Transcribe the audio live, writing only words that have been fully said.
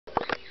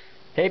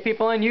Hey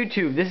people on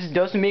YouTube, this is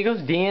Dos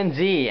Amigos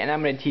DNZ, and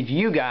I'm going to teach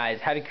you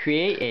guys how to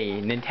create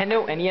a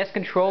Nintendo NES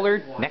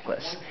Controller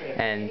Necklace.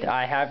 And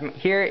I have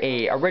here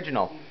a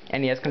original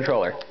NES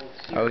controller.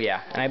 Oh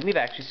yeah, and I believe it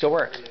actually still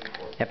works.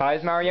 If I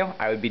was Mario,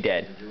 I would be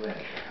dead.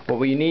 What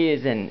we need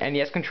is an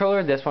NES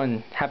controller. This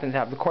one happens to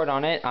have the cord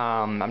on it.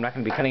 I'm not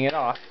going to be cutting it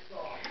off.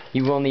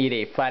 You will need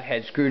a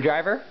flathead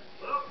screwdriver.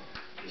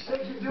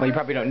 Well, you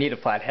probably don't need a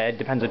flathead,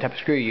 depends what type of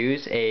screw you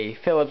use. A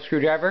Phillips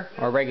screwdriver,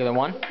 or a regular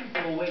one.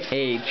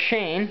 A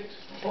chain,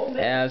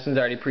 this one's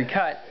already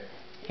pre-cut.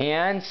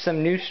 And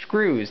some new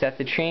screws that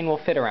the chain will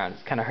fit around.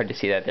 It's kind of hard to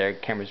see that there,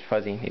 camera's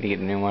fuzzy, need to get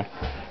a new one.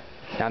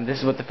 This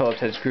is what the Phillips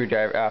head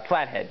screwdriver,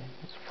 flathead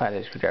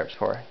screwdriver's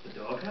for.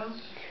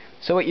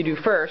 So what you do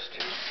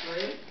first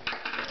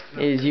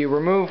is you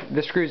remove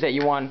the screws that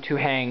you want to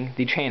hang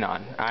the chain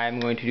on. I'm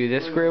going to do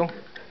this screw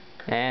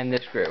and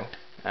this screw.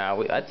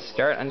 Let's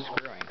start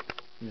unscrewing.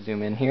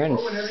 Zoom in here and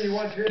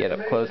get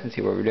up close and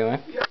see what we're doing.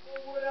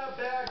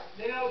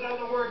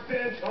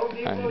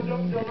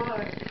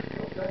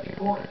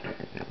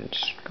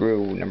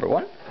 Screw number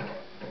one.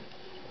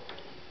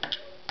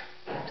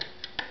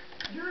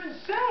 You're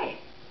insane.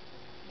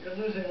 You're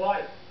losing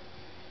life.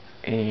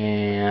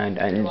 And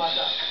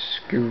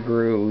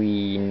unscrew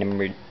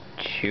number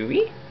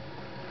two.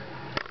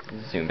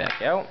 Zoom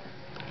back out.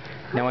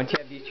 Now once you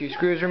have these two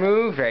screws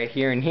removed, right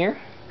here and here,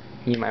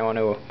 you might want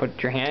to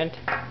put your hand,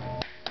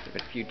 give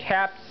it a few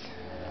taps.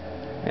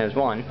 There's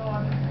one.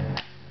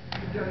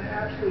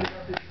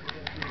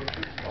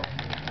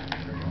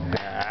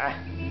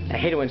 I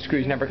hate it when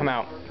screws never come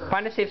out.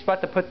 Find a safe spot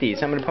to put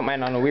these. I'm going to put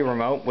mine on a Wii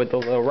remote with the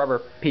little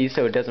rubber piece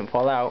so it doesn't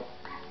fall out.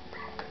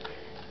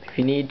 If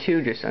you need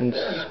to, just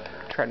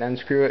try to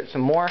unscrew it some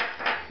more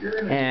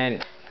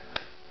and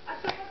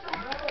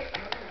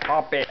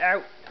pop it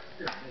out.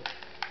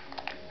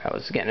 That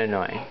was getting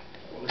annoying.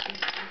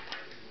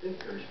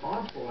 They're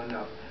responsible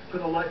enough for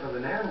the life of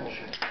an animal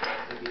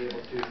to be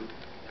able to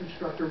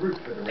construct a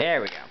route for the There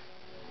we go.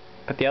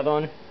 Put the other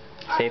one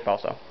safe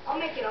also.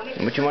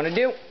 And what you want to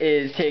do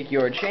is take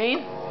your chain,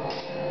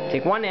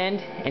 take one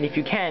end, and if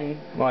you can,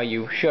 well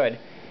you should,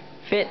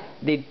 fit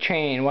the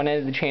chain, one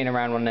end of the chain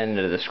around one end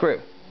of the screw.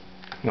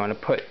 You want to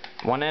put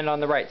one end on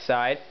the right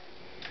side,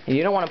 and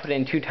you don't want to put it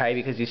in too tight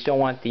because you still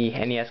want the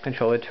NES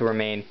controller to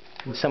remain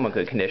in somewhat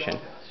good condition.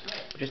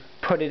 Just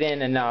put it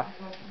in enough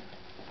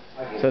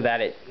so that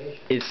it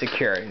is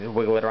secure. You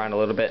wiggle it around a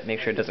little bit,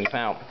 make sure it doesn't come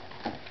out.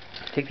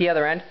 Take the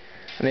other end,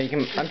 and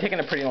then I'm taking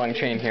a pretty long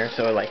chain here,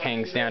 so it like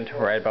hangs down to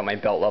right about my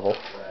belt level.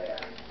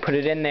 Put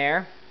it in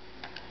there,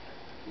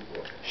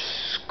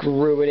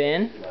 screw it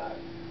in,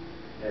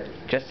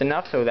 just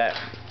enough so that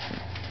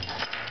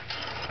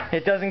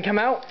it doesn't come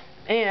out,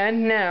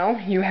 and now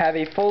you have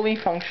a fully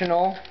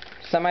functional,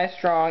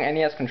 semi-strong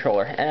NES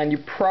controller. And you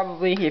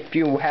probably, if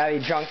you have a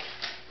junk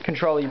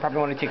controller, you probably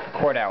want to take the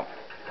cord out.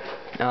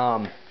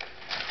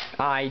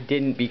 I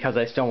didn't because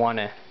I still want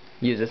to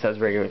use this as a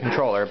regular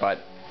controller, but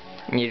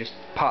you just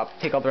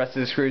take all the rest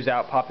of the screws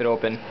out, pop it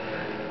open,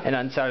 and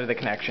unsolder the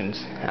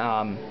connections.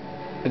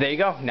 But there you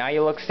go. Now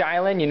you look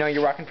styling. You know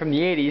you're rocking from the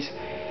 80s.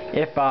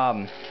 If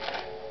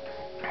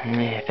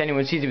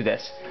anyone sees you with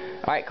this.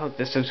 Alright, click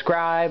the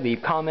subscribe,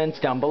 leave comments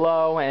down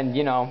below, and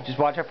you know, just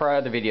watch out for our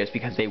other videos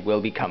because they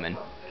will be coming.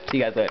 See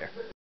you guys later.